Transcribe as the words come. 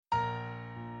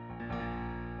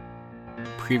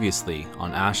Previously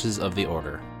on Ashes of the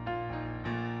Order.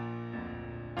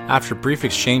 After brief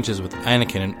exchanges with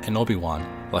Anakin and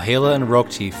Obi-Wan, Lahala and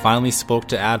Rokti finally spoke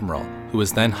to Admiral, who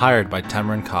was then hired by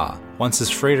Temrin Ka. Once his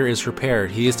freighter is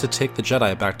repaired, he is to take the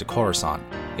Jedi back to Coruscant.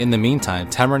 In the meantime,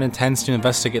 Temrin intends to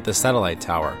investigate the satellite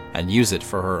tower and use it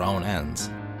for her own ends.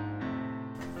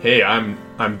 Hey, I'm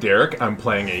Derek. I'm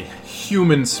playing a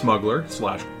human smuggler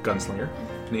 / gunslinger.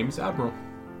 His name is Admiral.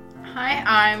 Hi,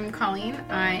 I'm Colleen.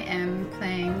 I am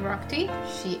playing Rokti.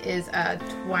 She is a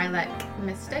Twi'lek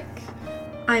mystic.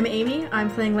 I'm Amy. I'm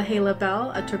playing Lahala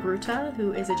Bell, a Togruta,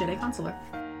 who is a Jedi Consular.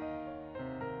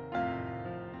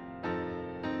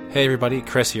 Hey everybody,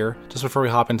 Chris here. Just before we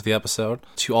hop into the episode,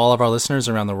 to all of our listeners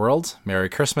around the world, Merry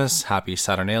Christmas, Happy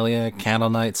Saturnalia, Candle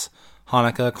Nights,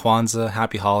 Hanukkah, Kwanzaa,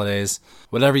 Happy Holidays.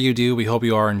 Whatever you do, we hope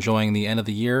you are enjoying the end of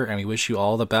the year, and we wish you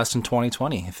all the best in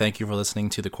 2020. Thank you for listening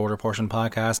to the Quarter Portion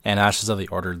Podcast and Ashes of the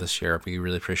Order this year. We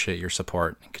really appreciate your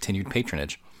support and continued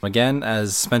patronage. Again,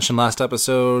 as mentioned last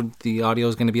episode, the audio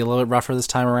is going to be a little bit rougher this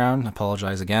time around. I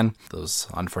apologize again. Those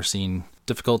unforeseen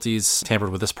difficulties tampered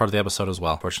with this part of the episode as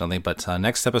well, fortunately. But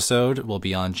next episode will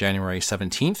be on January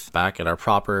 17th, back at our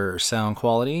proper sound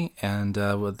quality. And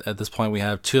at this point, we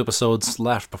have 2 episodes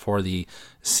left before the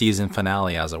season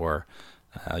finale, as it were.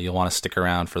 You'll want to stick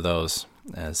around for those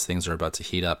as things are about to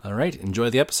heat up. All right, enjoy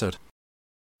the episode.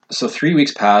 So 3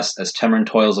 weeks pass as Temrin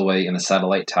toils away in the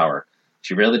satellite tower.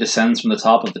 She rarely descends from the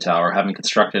top of the tower, having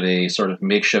constructed a sort of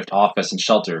makeshift office and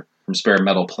shelter from spare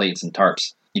metal plates and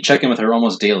tarps. You check in with her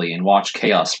almost daily and watch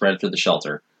chaos spread through the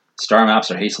shelter. Star maps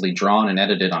are hastily drawn and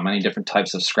edited on many different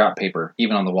types of scrap paper,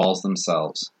 even on the walls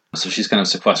themselves. So she's kind of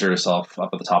sequestered herself up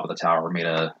at the top of the tower, made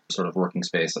a sort of working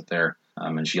space up there,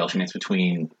 and she alternates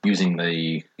between using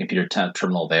the computer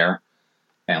terminal there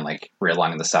and like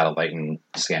realigning the satellite and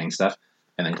scanning stuff,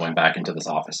 and then going back into this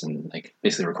office and like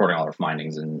basically recording all her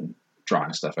findings and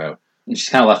drawing stuff out. And she's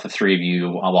kind of left the 3 of you,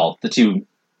 well, the 2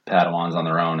 Padawans on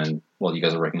their own, and well, you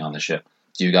guys are working on the ship.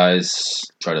 Do you guys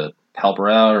try to help her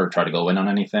out or try to go in on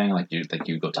anything? Like, do you think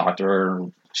you go talk to her?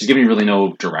 She's giving you really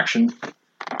no direction.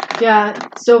 Yeah,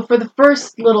 so for the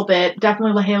first little bit,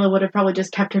 definitely Lahala would have probably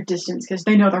just kept her distance because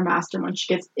they know their master. When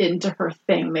she gets into her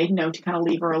thing, they'd know to kind of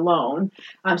leave her alone.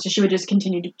 So she would just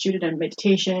continue to shoot it in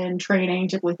meditation, training,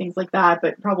 typically things like that.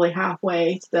 But probably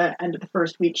halfway to the end of the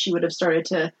first week, she would have started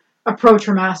to approach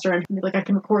her master and be like, I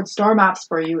can record star maps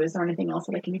for you. Is there anything else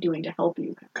that I can be doing to help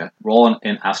you? Okay. Roll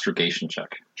an astrogation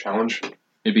check. Challenge.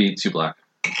 It'd be 2 black.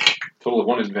 Total of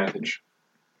 1 advantage.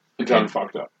 It's Okay.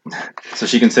 fucked up. So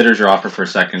she considers your offer for a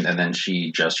second, and then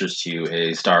she gestures to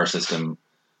a star system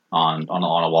on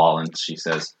a wall, and she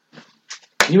says,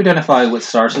 "Can you identify what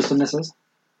star system this is?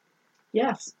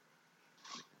 Yes.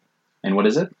 And what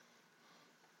is it?"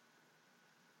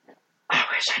 I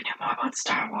wish I knew more about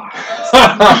Star Wars.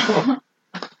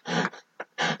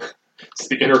 It's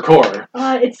the inner core.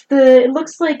 It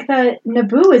looks like that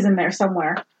Naboo is in there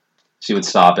somewhere. She would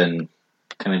stop and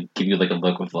kind of give you like a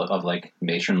look of like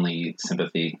matronly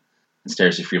sympathy and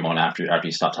stares at you for a moment after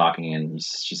you stop talking, and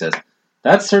she says,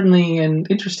 "That's certainly an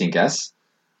interesting guess,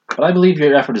 but I believe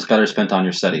your effort is better spent on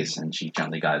your studies." And she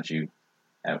gently guides you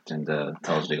out and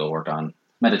tells you to go work on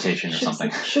meditation or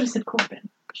something. Should have said Corbin.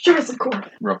 Should have said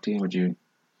Corbin. Rokti, would you?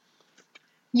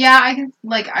 Yeah,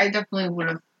 I definitely would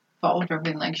have followed her,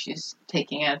 being like she's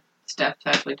taking a step to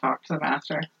actually talk to the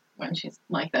master when she's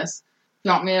like this.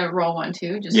 You want me to roll 1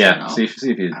 too? Just Yeah, so see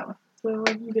if you... So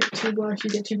you get 2 blacks, you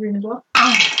get 2 green as well.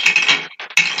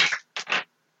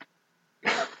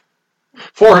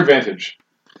 4 advantage.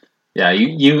 Yeah,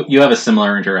 you have a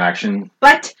similar interaction.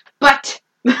 But,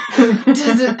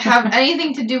 does it have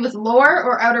anything to do with lore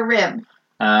or Outer Rim?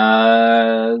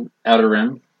 Outer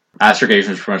Rim.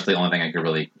 Astrogation is pretty much the only thing I could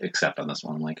really accept on this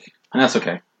one. Like, and that's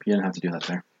okay. You didn't have to do that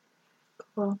there.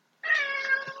 Cool.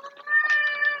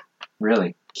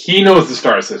 Really? He knows the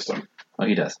star system. Oh,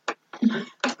 he does.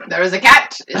 There was a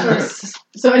cat.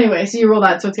 So anyway, so you roll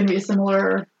that, so it's going to be a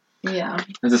similar... Yeah.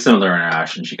 It's a similar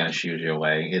interaction. She kind of shoos you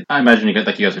away. I imagine you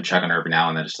guys would check on her every now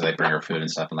and then just to like bring her food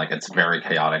and stuff, and like it's a very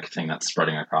chaotic thing that's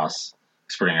spreading across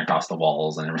the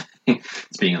walls and everything.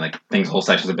 It's being like whole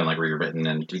sections have been like rewritten,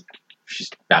 and she's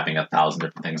mapping 1,000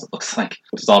 different things. It looks like,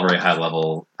 which is all very high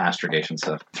level astrogation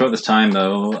stuff. Throughout this time,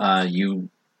 though, you,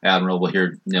 Admiral, will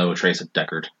hear no trace of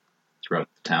Deckard throughout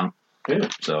the town. Yeah.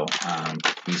 So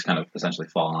he's kind of essentially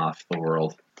fallen off the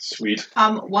world. Sweet.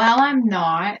 While I'm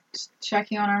not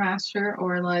checking on our master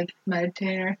or like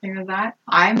meditating or anything like that,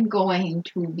 I'm going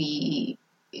to be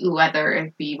whether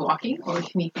it be walking or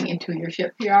sneaking into your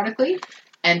ship periodically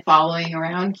and following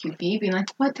around QP, being like,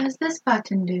 "What does this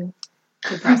button do?"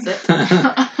 To press it.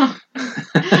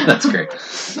 That's great.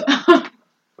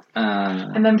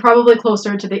 And then probably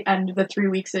closer to the end of the 3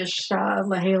 weeks-ish,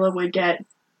 Lahala would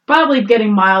probably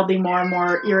getting mildly more and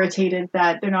more irritated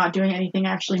that they're not doing anything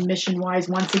actually mission-wise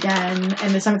once again,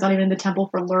 and this time it's not even in the temple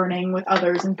for learning with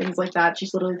others and things like that.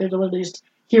 They're literally just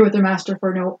here with their master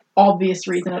for no obvious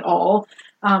reason at all,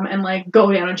 and like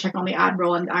go down and check on the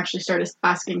admiral and actually start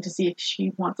asking to see if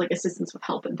she wants like assistance with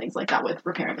help and things like that with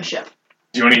repairing the ship.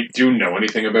 Do you know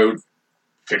anything about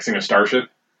fixing a starship?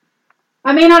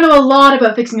 I may not know a lot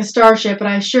about fixing a starship, but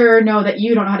I sure know that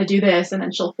you don't know how to do this, and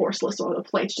then she'll force list over the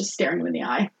plates, just staring you in the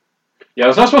eye. Yeah, I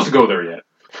was not supposed to go there yet.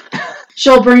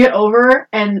 She'll bring it over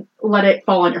and let it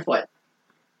fall on your foot.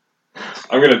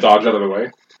 I'm gonna dodge out of the way.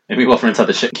 Maybe go from inside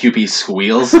the ship, QP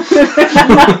squeals. What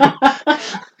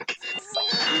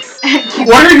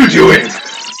are you doing?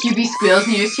 QB squeals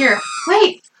and you just hear,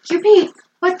 wait, QB,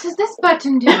 what does this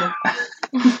button do?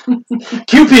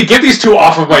 QP, get these two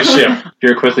off of my ship.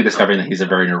 You're quickly discovering that he's a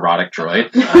very neurotic droid.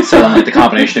 So then, like, the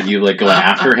combination of you, like, going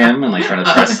after him and, like, trying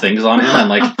to press things on him and,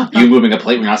 like, you moving a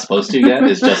plate we're not supposed to yet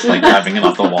is just, like, grabbing him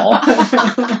off the wall.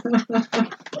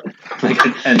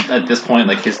 Like, and at this point,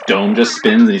 like, his dome just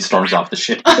spins and he storms off the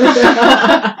ship.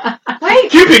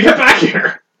 Wait, QP, get back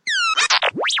here.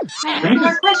 I have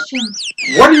more questions.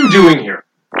 What are you doing here?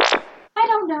 I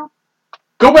don't know.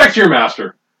 Go back to your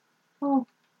master. Oh.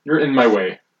 You're in my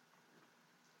way.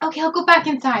 Okay, I'll go back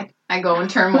inside. I go and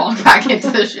turn walk back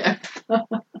into the ship.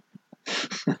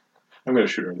 I'm gonna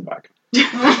shoot her in the back.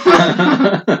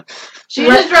 She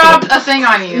just dropped a thing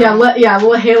on you.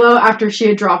 Well, Halo, after she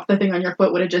had dropped the thing on your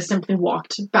foot, would have just simply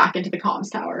walked back into the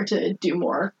comms tower to do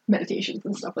more meditations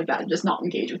and stuff like that and just not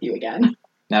engage with you again.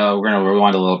 Now, we're going to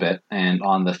rewind a little bit, and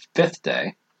on the 5th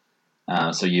day,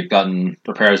 so you've gotten,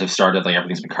 repairs have started, like,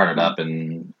 everything's been carted up,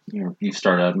 and you've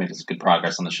started making some good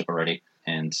progress on the ship already,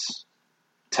 and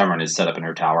Temrin is set up in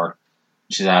her tower.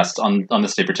 She's asked, on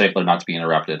this day in particular, not to be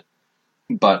interrupted,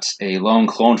 but a lone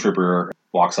clone trooper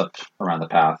walks up around the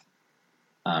path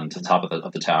to the top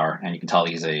of the tower, and you can tell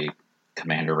he's a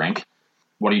commander rank.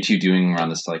 What are you two doing around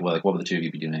this? Like, what would the two of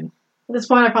you be doing? At this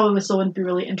point, I probably still wouldn't be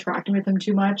really interacting with him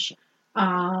too much.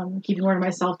 Keeping more to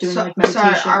myself, doing like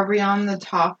meditation. Sorry, are we on the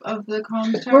top of the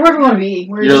comms tower? Wherever we want to be.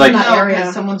 We're You're just like- in that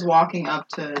area. Someone's walking up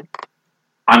to...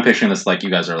 I'm picturing this like you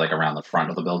guys are like around the front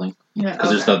of the building. Yeah.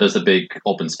 Because there's a big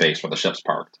open space where the ship's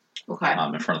parked. Okay.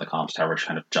 In front of the comms tower, which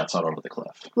kind of juts out over the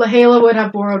cliff. Lahala would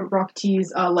have borrowed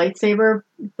Rock-T's lightsaber,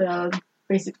 the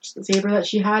basic saber that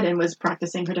she had, and was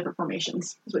practicing her different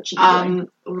formations. Is what she did.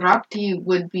 Rapti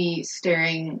would be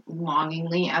staring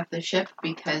longingly at the ship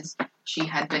because she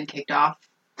had been kicked off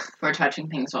for touching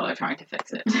things while they're trying to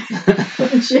fix it.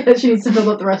 she needs to build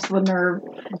up the rest of the nerve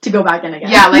to go back in again.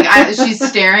 Yeah, like she's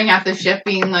staring at the ship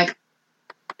being like,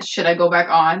 should I go back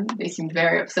on? They seemed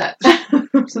very upset.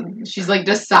 So she's like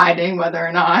deciding whether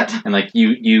or not. And like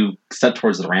you step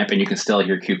towards the ramp and you can still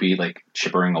hear QB like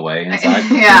chippering away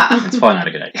inside. Yeah. It's probably not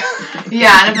a good idea.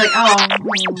 Yeah, and I'm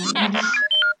like, oh.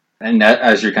 And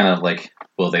as you're kind of like,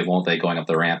 will they, won't they, going up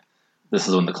the ramp, this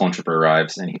is when the clone trooper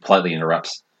arrives and he politely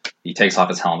interrupts. He takes off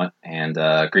his helmet and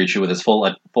greets you with his full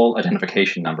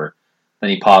identification number.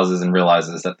 Then he pauses and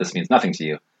realizes that this means nothing to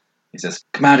you. He says,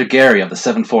 Commander Gary of the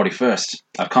 741st.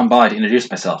 I've come by to introduce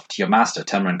myself to your master,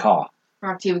 Temrin Kaw.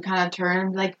 Rapti would kind of turn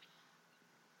and be like,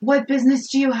 what business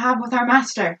do you have with our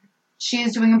master? She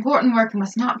is doing important work and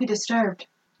must not be disturbed.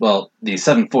 Well, the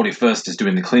 741st is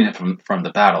doing the cleanup from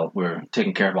the battle. We're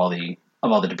taking care of all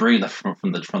the debris left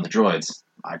from the droids.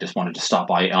 I just wanted to stop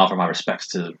by and offer my respects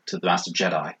to the Master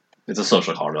Jedi. It's a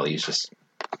social call, really. He's just...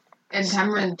 And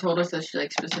Tamron told us that she,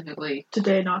 like, specifically...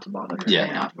 Today, not to bother her.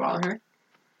 Yeah. Not to bother her.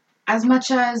 As much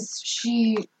as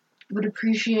she would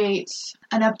appreciate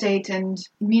an update and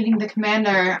meeting the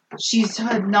commander, she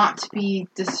said not to be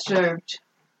disturbed.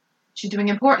 She's doing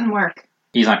important work.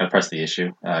 He's not going to press the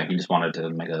issue. He just wanted to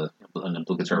make an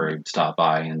obligatory stop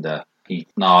by, and he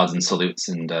nods and salutes,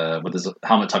 and with his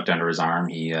helmet tucked under his arm,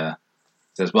 he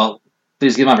says, well,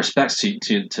 please give my respects to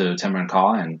Temrin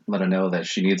Kaw and let her know that if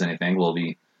she needs anything, we'll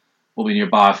be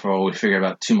nearby for, we figure,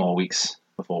 about 2 more weeks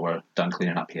before we're done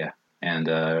cleaning up here. And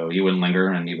he wouldn't linger,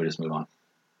 and he would just move on.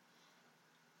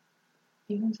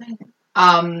 You can say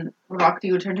anything.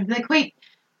 Rocky would turn to him and be like, wait,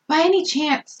 by any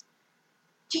chance,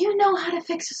 do you know how to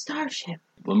fix a starship?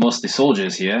 We're mostly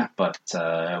soldiers here, but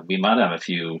we might have a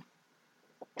few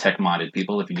tech-minded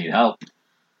people if you need help.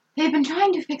 They've been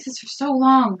trying to fix this for so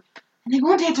long, and they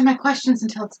won't answer my questions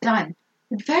until it's done.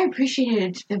 I'd very appreciate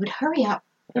it if they would hurry up.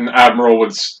 And the Admiral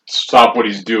would stop what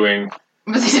he's doing.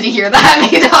 Did he hear that?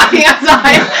 Me talking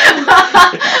outside.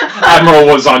 Admiral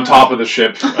was on top of the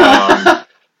ship,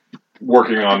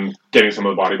 working on getting some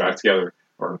of the body back together,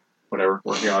 or whatever,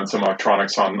 working on some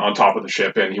electronics on top of the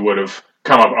ship, and he would have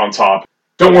come up on top.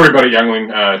 Don't worry about it,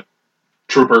 youngling.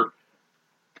 Trooper,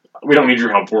 we don't need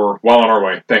your help. We're well on our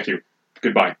way. Thank you.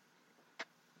 Goodbye.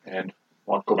 And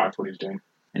I'll go back to what he's doing.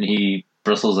 And he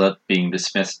bristles up being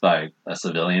dismissed by a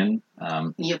civilian.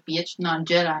 You bitch, not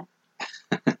Jedi.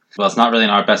 Well, it's not really in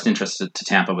our best interest to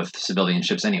tamper with civilian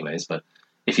ships anyways, but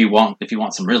if you want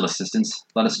some real assistance,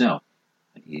 let us know.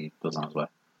 And he goes on his way.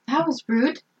 That was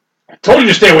rude. I told you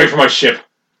to stay away from my ship.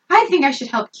 I think I should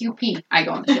help QP. I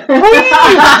go on the ship.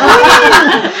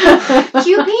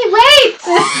 QP, wait!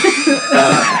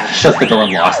 Shut the door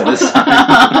and locks it this time.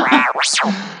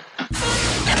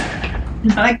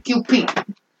 I like QP.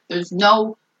 There's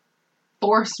no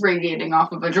force radiating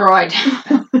off of a droid.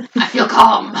 I feel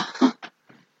calm.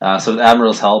 So with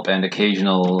Admiral's help and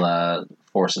occasional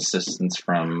force assistance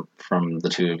from the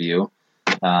two of you,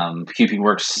 QP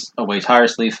works away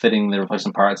tirelessly, fitting the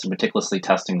replacement parts and meticulously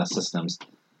testing the systems.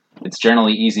 It's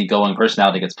generally easygoing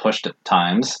personality gets pushed at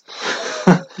times.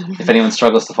 If anyone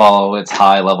struggles to follow its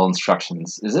high-level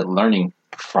instructions, is it learning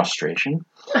frustration?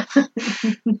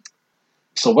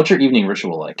 So what's your evening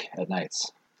ritual like at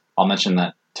nights? I'll mention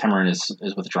that Temerin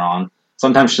is withdrawn.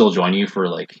 Sometimes she'll join you for,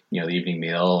 the evening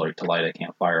meal or to light a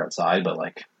campfire outside, but,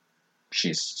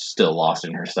 she's still lost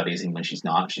in her studies, and when she's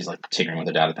not, she's, tinkering with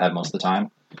her data pad most of the time.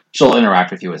 She'll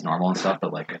interact with you as normal and stuff,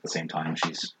 but, at the same time,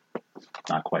 she's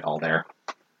not quite all there.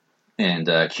 And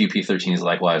QP13 is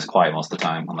likewise quiet most of the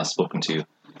time, unless spoken to.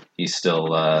 He's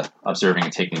still observing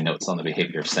and taking notes on the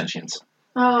behavior of sentients.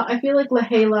 I feel like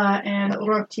Lahela and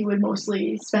Rokti would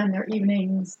mostly spend their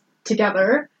evenings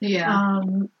together. Yeah.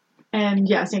 And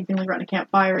yeah, same thing, around a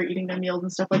campfire, eating their meals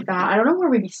and stuff like that. I don't know where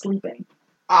we'd be sleeping.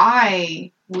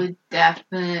 I would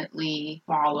definitely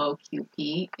follow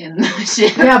QP in the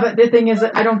ship. Yeah, but the thing is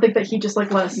that I don't think that he just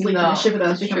let us sleep in the ship without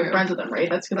us that's becoming true. friends with him, right?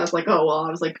 That's because I was like, oh, well, I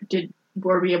was like,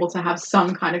 were we able to have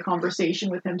some kind of conversation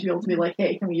with him to be able to be like,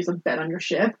 hey, can we use a bed on your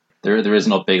ship? There is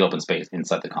no big open space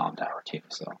inside the comm tower, too,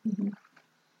 so... Mm-hmm.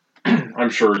 I'm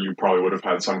sure you probably would have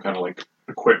had some kind of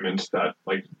equipment that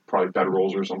probably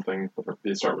bedrolls or something.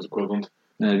 The start was equivalent.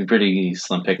 It'd be pretty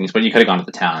slim pickings, but you could have gone to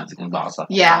the town and bought stuff.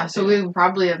 Yeah, so we would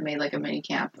probably have made a mini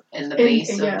camp in the base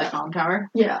of the comm tower.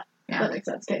 Yeah, Yeah. that makes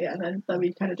sense. Okay, yeah, and then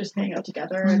we'd kind of just hang out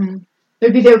together. And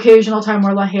there'd be the occasional time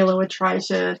where Lahela would try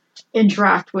to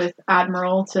interact with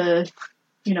Admiral to,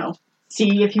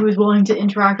 see if he was willing to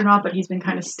interact or not, but he's been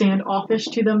kind of standoffish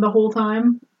to them the whole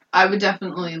time. I would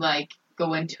definitely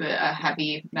go into a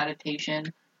heavy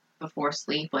meditation before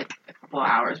sleep, a couple of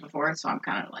hours before, so I'm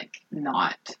kind of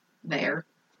not there.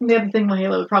 The other thing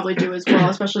Lahela would probably do as well,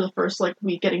 especially the first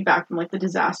week getting back from the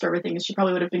disaster, everything, is she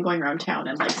probably would have been going around town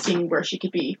and seeing where she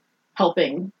could be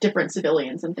helping different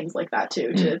civilians and things like that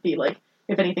too, to be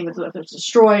if anything was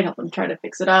destroyed, help them try to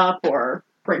fix it up or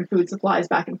bring food supplies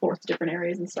back and forth to different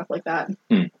areas and stuff like that.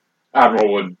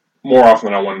 Admiral would, more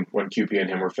often than not, when QP and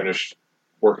him were finished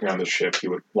working on the ship, he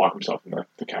would lock himself in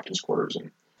the captain's quarters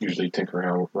and usually tinker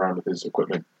around with his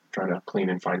equipment, trying to clean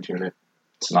and fine-tune it.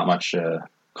 It's not much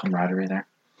camaraderie there.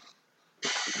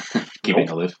 Keeping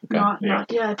aloof. Okay.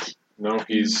 Not yet. No,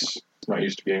 he's not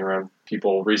used to being around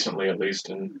people recently, at least,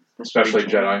 and especially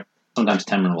Jedi. Sometimes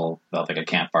Temerin will have a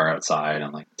campfire outside,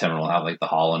 and Temerin will have the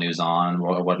holo news on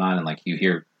or whatnot, and you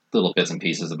hear little bits and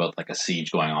pieces about a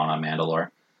siege going on Mandalore.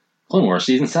 Clone Wars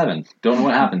Season 7. Don't know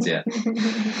what happens yet.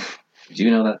 Do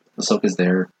you know that Ahsoka's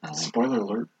there? Spoiler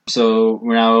alert. So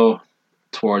we're now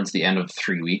towards the end of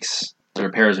 3 weeks. The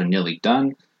repairs are nearly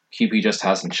done. QP just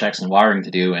has some checks and wiring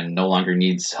to do and no longer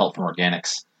needs help from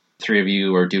organics. 3 of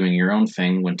you are doing your own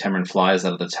thing when Temerin flies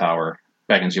out of the tower,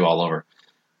 beckons you all over.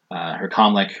 Her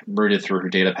comlink, rooted through her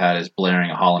datapad, is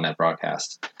blaring a holonet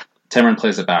broadcast. Temerin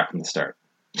plays it back from the start.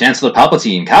 Chancellor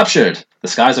Palpatine captured! The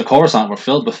skies of Coruscant were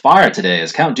filled with fire today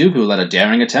as Count Dooku led a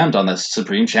daring attempt on the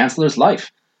Supreme Chancellor's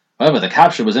life. However, the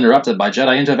capture was interrupted by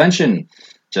Jedi intervention.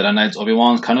 Jedi Knights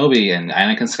Obi-Wan Kenobi and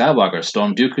Anakin Skywalker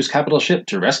stormed Dooku's capital ship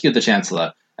to rescue the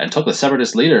Chancellor and took the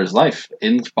Separatist leader's life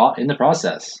in the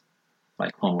process.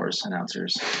 Like Clone Wars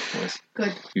announcers' voice.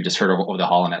 Good. You just heard over the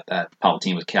holonet that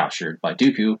Palpatine was captured by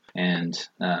Dooku and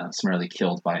summarily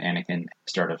killed by Anakin,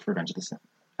 start of Revenge of the Sith.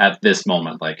 At this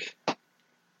moment,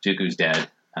 Dooku's dead,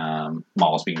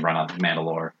 Maul's being run out of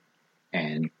Mandalore,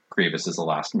 and Grievous is the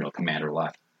last real commander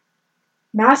left.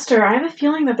 Master, I have a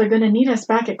feeling that they're going to need us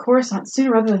back at Coruscant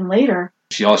sooner rather than later.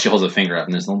 She holds a finger up,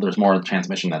 and there's more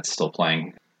transmission that's still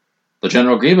playing. The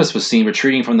General Grievous was seen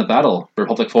retreating from the battle.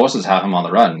 Republic forces have him on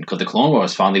the run. Could the Clone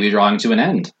Wars finally be drawing to an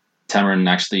end? Temerin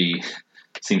actually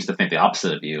seems to think the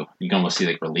opposite of you. You can almost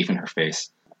see relief in her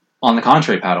face. On the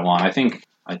contrary, Padawan, I think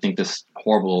this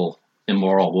horrible,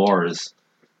 immoral war is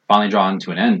finally drawn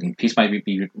to an end, and peace might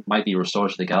be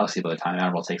restored to the galaxy by the time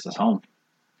Admiral takes us home.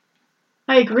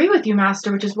 I agree with you,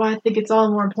 Master, which is why I think it's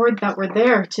all more important that we're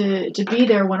there to be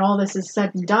there when all this is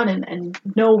said and done and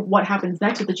know what happens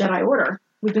next with the Jedi Order.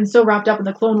 We've been so wrapped up in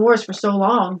the Clone Wars for so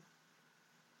long.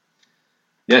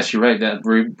 Yes, you're right. That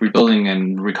rebuilding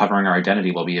and recovering our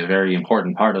identity will be a very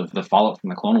important part of the fallout from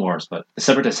the Clone Wars. But the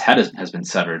Separatist head has been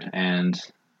severed, and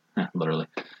literally,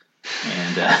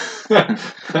 and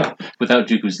without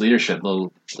Dooku's leadership, the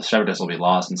Separatists will be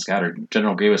lost and scattered.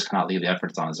 General Grievous cannot lead the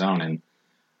efforts on his own, and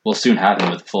we'll soon have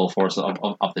him with full force of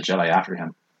the Jedi after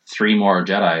him. 3 more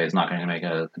Jedi is not going to make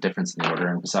a difference in the Order,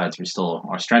 and besides, we still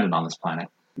are stranded on this planet.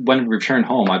 When we return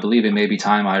home, I believe it may be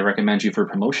time I recommend you for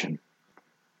promotion.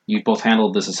 You've both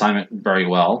handled this assignment very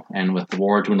well, and with the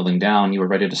war dwindling down, you are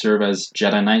ready to serve as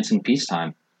Jedi Knights in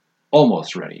peacetime.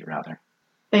 Almost ready, rather.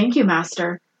 Thank you,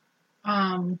 Master.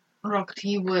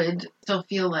 Rokti would still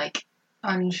feel, like,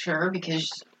 unsure, because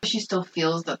she still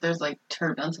feels that there's, like,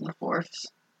 turbulence in the Force.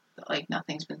 That, like,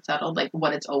 nothing's been settled. Like,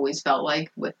 what it's always felt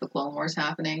like with the Clone Wars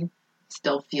happening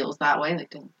still feels that way.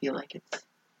 Like, doesn't feel like it's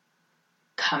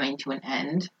coming to an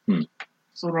end.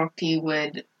 So Rokti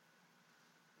would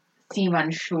seem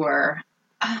unsure.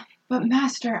 But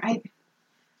Master,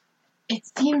 it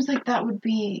seems like that would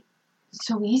be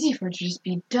so easy for it to just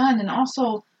be done. And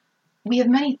also, we have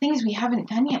many things we haven't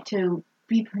done yet to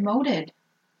be promoted.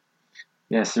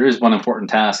 Yes, there is one important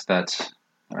task that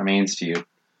remains to you.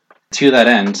 To that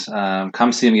end,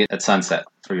 come see me at sunset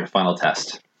for your final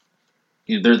test.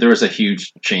 There was a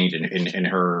huge change in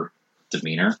her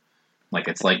demeanor. Like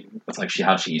it's like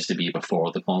how she used to be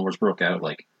before the Clone Wars broke out.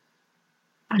 Like,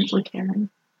 Actually, Karen.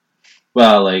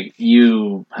 well, like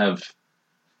you have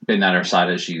been at her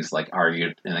side as she's like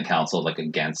argued in the council like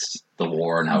against the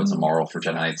war and how it's immoral for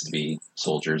Jedi Knights to be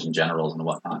soldiers and generals and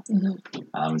whatnot.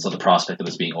 So the prospect of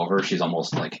this being over, she's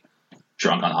almost like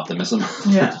drunk on optimism.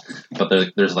 Yeah. But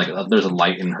there's a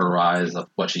light in her eyes of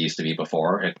what she used to be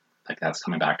before. Like that's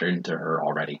coming back into her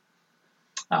already.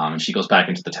 She goes back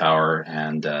into the tower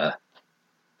and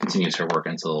continues her work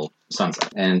until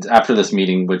sunset. And after this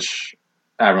meeting, which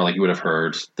Admiral, like you would have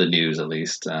heard the news at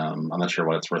least. I'm not sure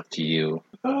what it's worth to you.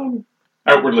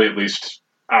 Outwardly, at least,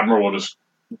 Admiral will just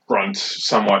grunt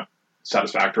somewhat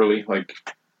satisfactorily. Like,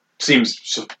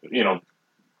 seems,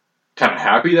 kind of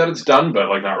happy that it's done, but,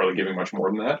 like, not really giving much more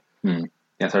than that. Yeah,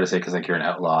 it's hard to say because, like, you're an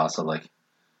outlaw, so, like,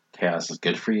 chaos is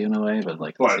good for you in a way, but,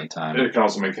 like, at the same time... it can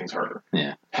also make things harder.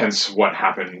 Yeah. Hence what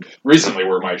happened recently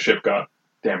where my ship got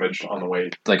damaged on the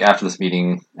way. Like, after this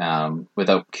meeting,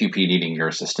 without QP needing your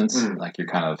assistance, like, you're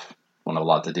kind of won't have a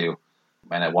lot to do.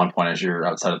 And at one point, as you're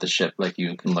outside of the ship, like,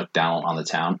 you can look down on the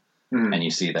town, and you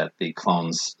see that the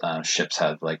clones' ships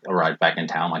have, like, arrived back in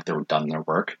town, like, they're done their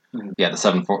work. Yeah, the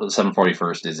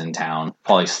 741st is in town,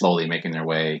 probably slowly making their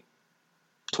way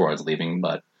towards leaving,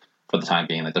 but for the time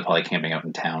being, like, they're probably camping out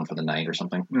in town for the night or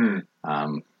something.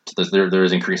 So there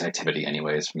is increased activity,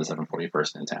 anyways, from the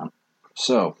 741st in town.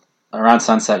 So... around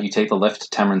sunset, you take the lift to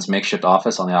Temrin's makeshift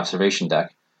office on the observation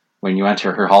deck. When you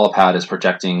enter, her holopad is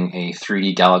projecting a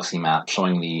 3D galaxy map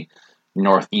showing the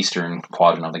northeastern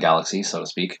quadrant of the galaxy, so to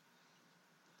speak.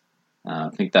 I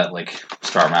think that, like,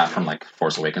 star map from, like,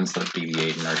 Force Awakens, the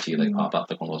BB-8 and RT, like, pop up,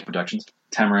 like, one of those projections.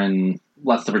 Temrin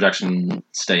lets the projection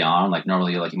stay on. Like,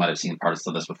 normally, like, you might have seen parts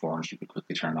of this before, and she would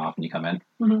quickly turn it off when you come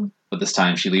in. But this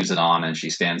time, she leaves it on, and she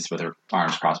stands with her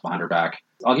arms crossed behind her back.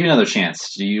 I'll give you another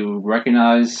chance. Do you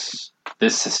recognize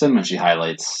this system? And she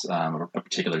highlights a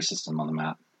particular system on the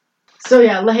map. So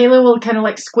yeah, Lahela will kind of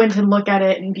like squint and look at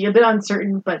it and be a bit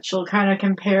uncertain, but she'll kind of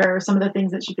compare some of the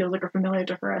things that she feels like are familiar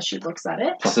to her as she looks at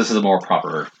it. Plus, this is a more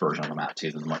proper version of the map, too,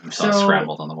 than what you saw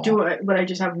scrambled on the wall. Would I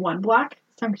just have one black?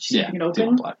 Time she's keeping it open? Do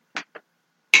one black.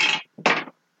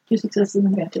 2 successes and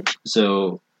advantage.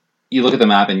 So, you look at the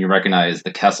map and you recognize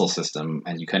the Kessel system,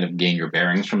 and you kind of gain your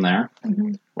bearings from there,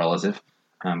 relative.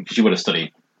 Because you would have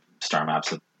studied star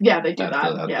maps yeah, they do that.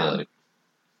 The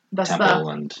that's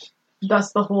temple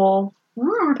That's the whole,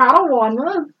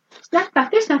 Padawan,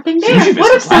 there's nothing there.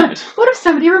 What if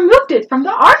somebody removed it from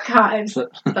the archives?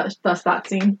 That's that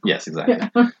scene. Yes, exactly.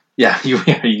 Yeah, you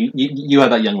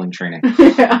had that youngling training.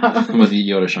 With the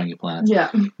Yoda showing you planets.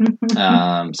 Yeah.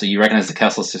 So you recognize the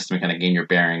Kessel system and kind of gain your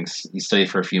bearings. You study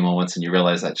for a few moments and you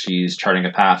realize that she's charting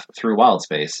a path through wild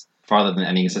space, farther than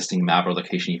any existing map or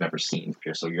location you've ever seen.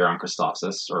 So you're on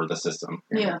Christophsis, or the system.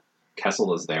 Yeah.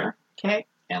 Kessel is there. Okay.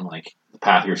 And, like, the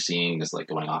path you're seeing is, like,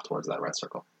 going off towards that red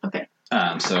circle. Okay.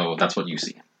 So that's what you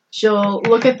see. She'll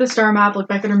look at the star map, look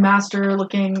back at her master,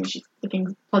 she's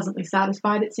looking pleasantly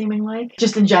satisfied, it's seeming like.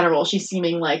 Just in general, she's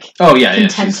seeming, like,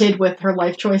 contented with her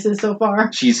life choices so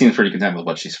far. She seems pretty content with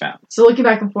what she's found. So looking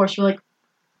back and forth, she'll be like,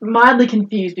 mildly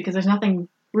confused because there's nothing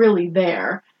really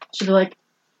there. She'd be like,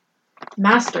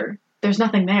 Master, there's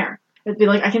nothing there. It'd be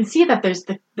like, I can see that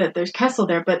there's Kessel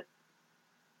there, but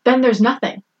then there's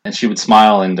nothing. And she would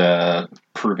smile and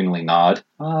approvingly nod.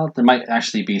 Well, there might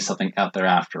actually be something out there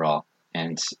after all.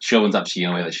 And she opens up to you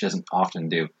in a way that she doesn't often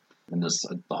do. And there's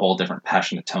a whole different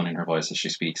passionate tone in her voice as she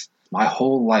speaks. My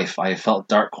whole life I have felt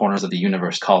dark corners of the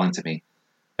universe calling to me.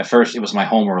 At first it was my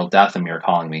homeworld Dathomir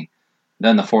calling me.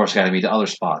 Then the forest guided me to other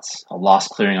spots. A lost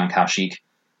clearing on Kashyyyk,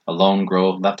 a lone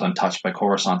grove left untouched by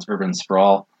Coruscant's urban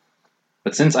sprawl.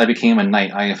 But since I became a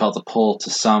knight, I have felt a pull to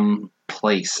some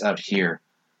place out here.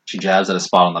 She jabs at a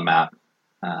spot on the map,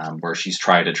 where she's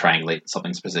tried to triangulate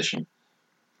something's position.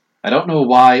 I don't know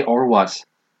why or what,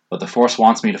 but the Force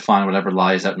wants me to find whatever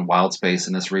lies out in wild space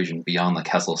in this region beyond the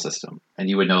Kessel system. And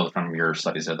you would know from your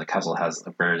studies that the Kessel has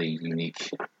a fairly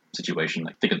unique situation.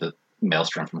 Like, think of the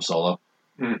Maelstrom from Solo.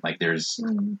 Like, there's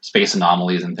space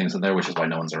anomalies and things in there, which is why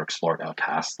no one's ever explored out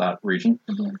past that region.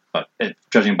 But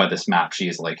judging by this map, she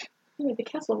is like... the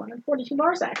Kessel run in 42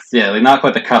 parsecs. Yeah, like, not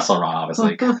quite the Kessel run,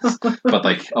 obviously. but,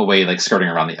 like, a way, like, skirting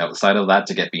around the outside of that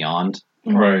to get beyond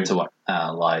to what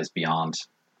lies beyond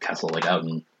Kessel, like, out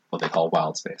in what they call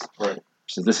wild space. Right.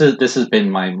 So this has been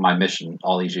my mission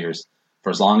all these years. For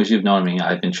as long as you've known me,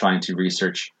 I've been trying to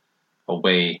research a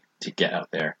way to get out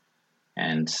there.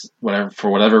 And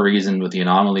for whatever reason, with the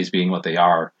anomalies being what they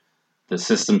are, the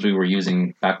systems we were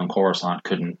using back on Coruscant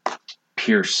couldn't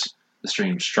pierce the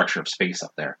strange structure of space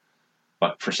up there.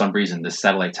 But for some reason, this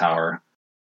satellite tower,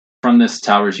 from this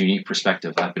tower's unique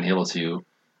perspective, I've been able to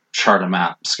chart a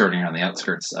map skirting around the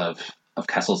outskirts of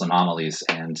Kessel's anomalies,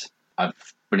 and I've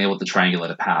been able to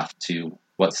triangulate a path to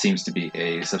what seems to be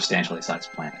a substantially sized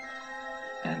planet.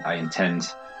 And I intend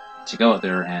to go out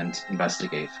there and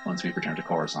investigate once we return to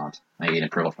Coruscant. I gain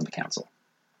approval from the Council.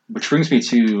 Which brings me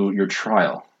to your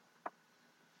trial.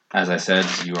 As I said,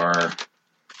 you are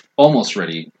almost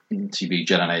ready to be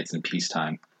Jedi Knights in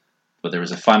peacetime, but there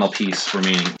is a final piece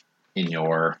remaining in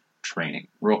your training.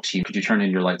 Rourke team, could you turn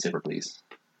in your lightsaber, please?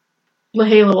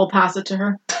 Lahela will pass it to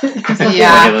her.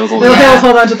 Yeah. Lahela's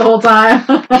hold on to it the whole time.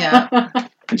 Yeah.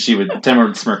 And Tamara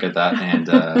would smirk at that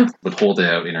and would hold it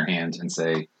out in her hand and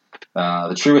say,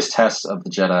 the truest test of the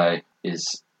Jedi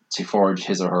is to forge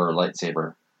his or her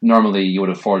lightsaber. Normally, you would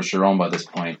have forged your own by this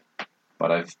point,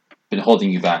 but I've been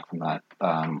holding you back from that.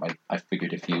 I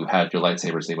figured if you had your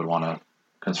lightsabers, they would want to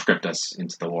conscript us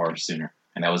into the war sooner,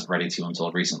 and I wasn't ready to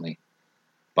until recently.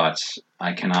 But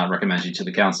I cannot recommend you to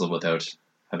the Council without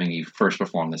having you first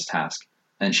perform this task.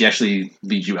 And she actually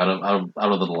leads you out of the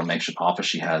little makeshift office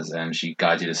she has, and she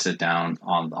guides you to sit down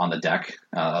on the deck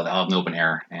out in the open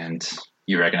air, and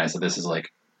you recognize that this is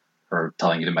like her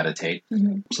telling you to meditate.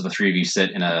 So the three of you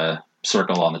sit in a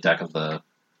circle on the deck of the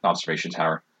observation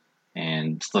tower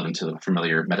and slip into a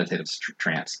familiar meditative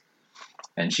trance.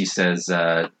 And she says,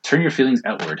 turn your feelings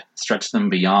outward, stretch them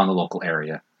beyond the local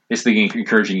area. Basically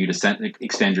encouraging you to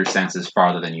extend your senses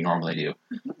farther than you normally do.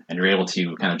 And you're able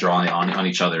to kind of draw on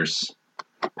each other's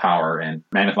power and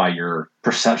magnify your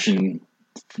perception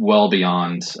well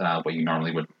beyond what you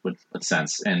normally would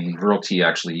sense. And Royalty,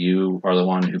 actually, you are the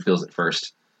one who feels it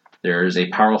first. There is a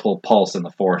powerful pulse in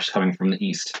the force coming from the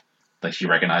east. Like, she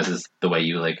recognizes the way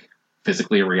you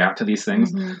physically react to these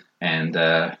things.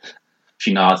 And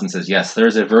she nods and says, yes, there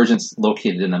is a vergence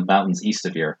located in the mountains east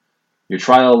of here. Your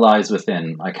trial lies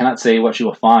within. I cannot say what you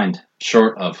will find,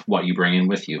 short of what you bring in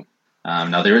with you.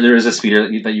 Now, there is a speeder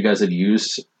that you guys have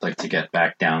used to get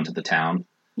back down to the town.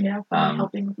 Yeah,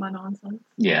 helping with my nonsense.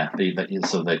 Yeah,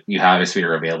 so that you have a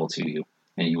speeder available to you,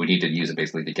 and you would need to use it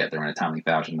basically to get there in a timely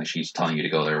fashion. Like, she's telling you to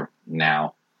go there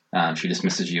now. She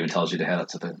dismisses you and tells you to head up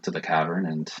to the cavern,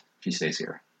 and she stays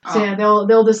here. So yeah,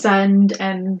 they'll descend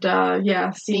and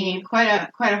see quite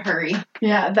a hurry.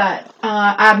 Yeah, that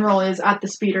Admiral is at the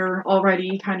speeder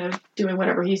already, kind of doing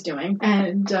whatever he's doing,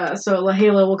 and so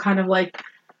Lahela will kind of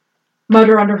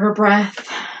mutter under her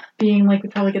breath, being we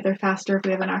probably get there faster if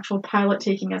we have an actual pilot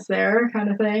taking us there, kind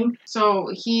of thing.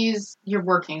 So you're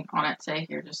working on it, say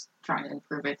you're just trying to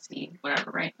improve its speed,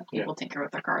 whatever, right? People tinker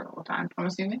with their cars all the time, I'm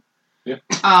assuming. Yeah.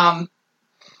 And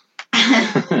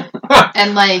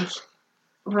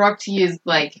Rookti is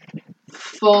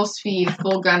full speed,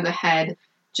 full guns ahead,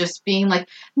 just being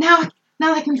now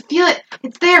I can feel it.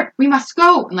 It's there. We must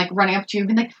go. And running up to you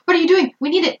and being what are you doing? We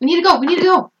need it. We need to go. We need to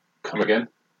go. Come again?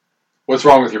 What's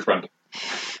wrong with your friend?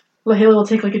 Lahela will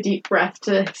take a deep breath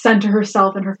to center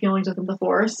herself and her feelings within the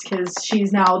Force, because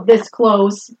she's now this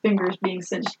close, fingers being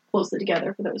cinched closely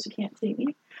together for those who can't see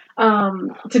me,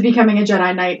 to becoming a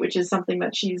Jedi Knight, which is something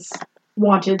that she's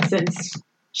wanted since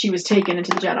she was taken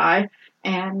into the Jedi.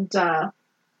 And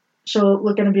she'll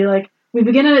look at him and be We've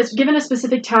given a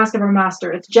specific task of our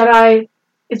master. It's Jedi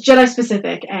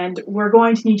specific, and we're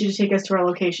going to need you to take us to our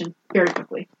location very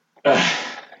quickly.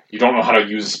 You don't know how to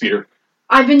use a speeder.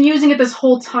 I've been using it this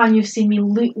whole time. You've seen me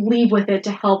leave with it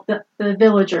to help the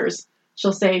villagers,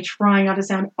 she'll say, trying not to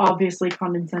sound obviously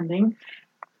condescending.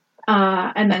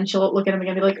 And then she'll look at him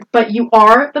again and be like, but you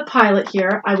are the pilot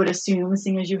here, I would assume,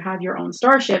 seeing as you have your own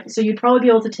starship, so you'd probably be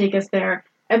able to take us there,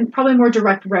 and probably a more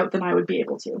direct route than I would be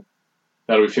able to.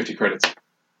 That'll be 50 credits.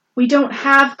 We don't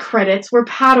have credits. We're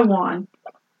Padawan.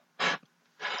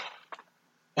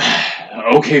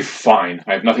 Okay, fine.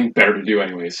 I have nothing better to do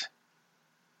anyways.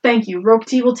 Thank you.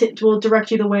 Rokti will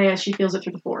direct you the way as she feels it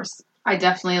through the Force. I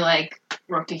definitely,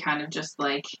 Rokti kind of just,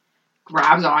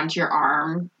 grabs onto your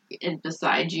arm and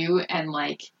beside you, and,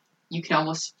 you can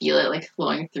almost feel it,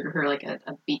 flowing through her like a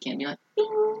beacon. You're like,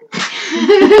 bing!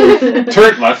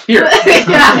 Turn left here.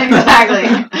 Yeah, exactly.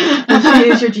 She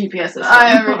is your GPS system.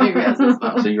 I am your GPS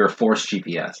system. So you're a Force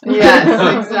GPS.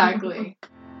 Yes, exactly.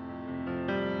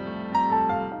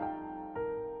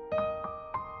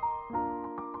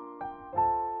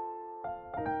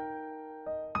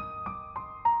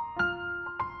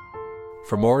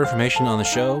 For more information on the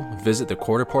show, visit the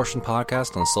Quarter Portion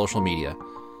Podcast on social media.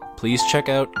 Please check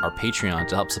out our Patreon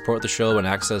to help support the show and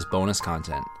access bonus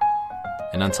content.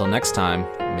 And until next time,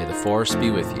 may the Force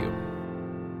be with you.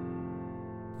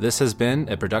 This has been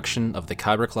a production of the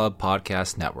Kyber Club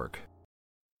Podcast Network.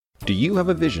 Do you have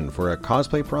a vision for a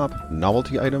cosplay prop,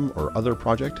 novelty item, or other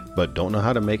project, but don't know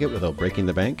how to make it without breaking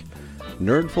the bank?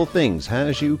 Nerdful Things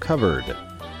has you covered.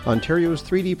 Ontario's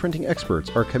 3D printing experts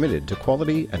are committed to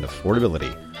quality and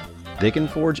affordability. They can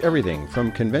forge everything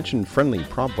from convention-friendly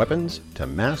prop weapons, to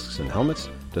masks and helmets,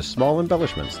 to small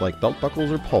embellishments like belt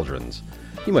buckles or pauldrons.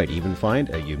 You might even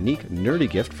find a unique nerdy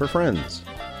gift for friends.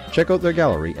 Check out their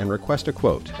gallery and request a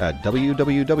quote at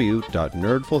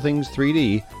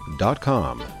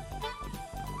www.nerdfulthings3d.com.